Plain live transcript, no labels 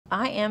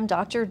I am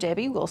Dr.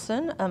 Debbie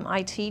Wilson.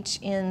 I teach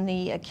in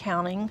the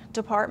accounting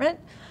department,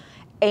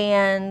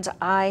 and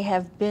I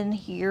have been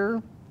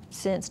here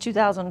since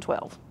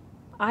 2012.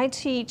 I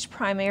teach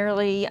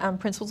primarily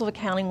Principles of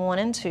Accounting 1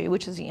 and 2,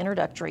 which is the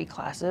introductory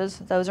classes.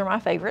 Those are my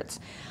favorites.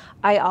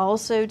 I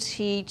also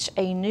teach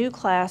a new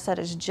class that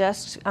is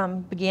just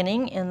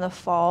beginning in the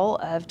fall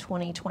of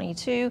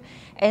 2022,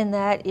 and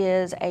that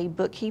is a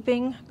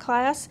bookkeeping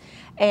class.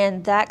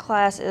 And that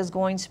class is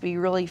going to be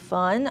really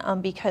fun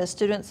because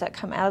students that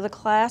come out of the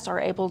class are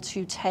able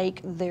to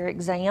take their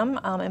exam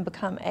and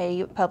become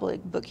a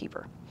public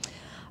bookkeeper.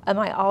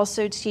 I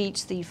also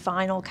teach the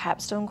final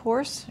capstone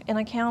course in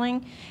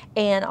accounting,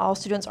 and all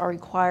students are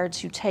required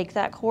to take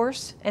that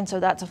course, and so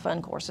that's a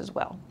fun course as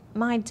well.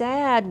 My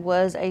dad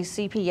was a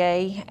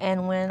CPA,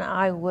 and when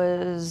I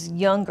was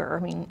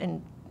younger,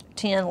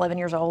 10, 11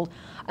 years old,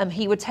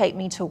 he would take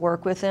me to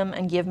work with him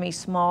and give me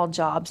small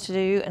jobs to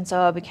do, and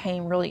so I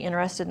became really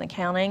interested in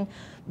accounting,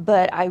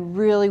 but I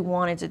really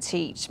wanted to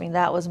teach.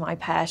 That was my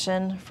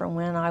passion from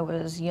when I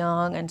was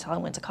young until I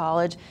went to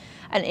college,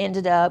 and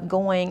ended up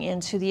going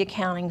into the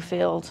accounting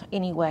field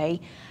anyway,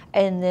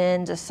 and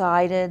then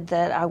decided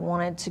that I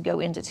wanted to go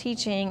into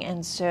teaching,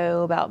 and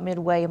so about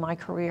midway in my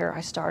career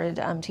I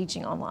started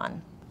teaching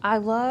online. I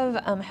love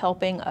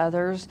helping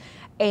others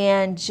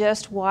and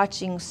just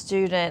watching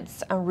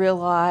students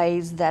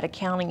realize that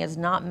accounting is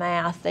not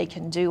math, they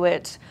can do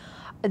it,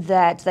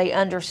 that they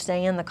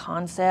understand the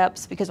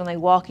concepts, because when they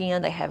walk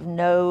in they have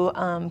no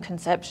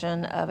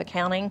conception of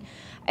accounting,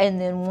 and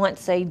then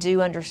once they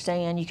do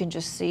understand, you can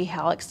just see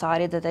how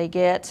excited that they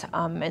get,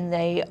 and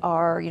they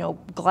are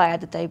glad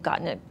that they've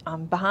gotten it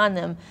behind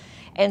them.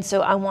 And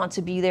so I want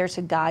to be there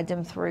to guide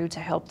them through, to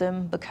help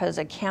them, because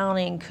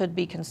accounting could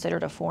be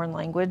considered a foreign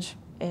language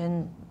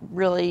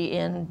really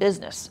in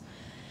business.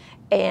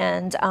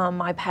 And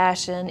my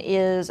passion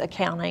is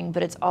accounting,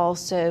 but it's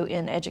also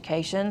in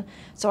education.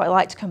 So I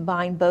like to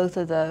combine both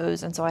of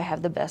those, and so I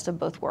have the best of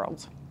both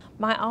worlds.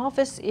 My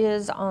office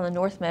is on the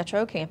North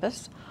Metro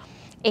campus,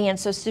 and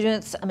so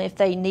students, if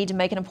they need to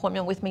make an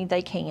appointment with me,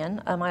 they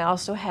can. I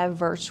also have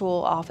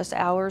virtual office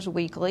hours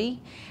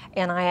weekly,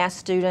 and I ask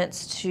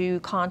students to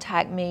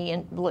contact me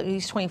in at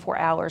least 24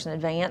 hours in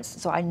advance,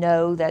 so I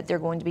know that they're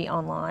going to be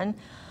online.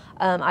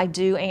 I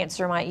do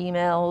answer my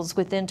emails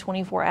within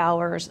 24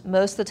 hours.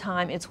 Most of the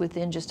time it's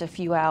within just a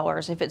few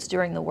hours if it's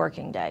during the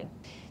working day.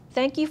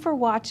 Thank you for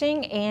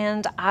watching,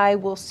 and I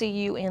will see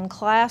you in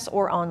class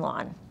or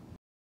online.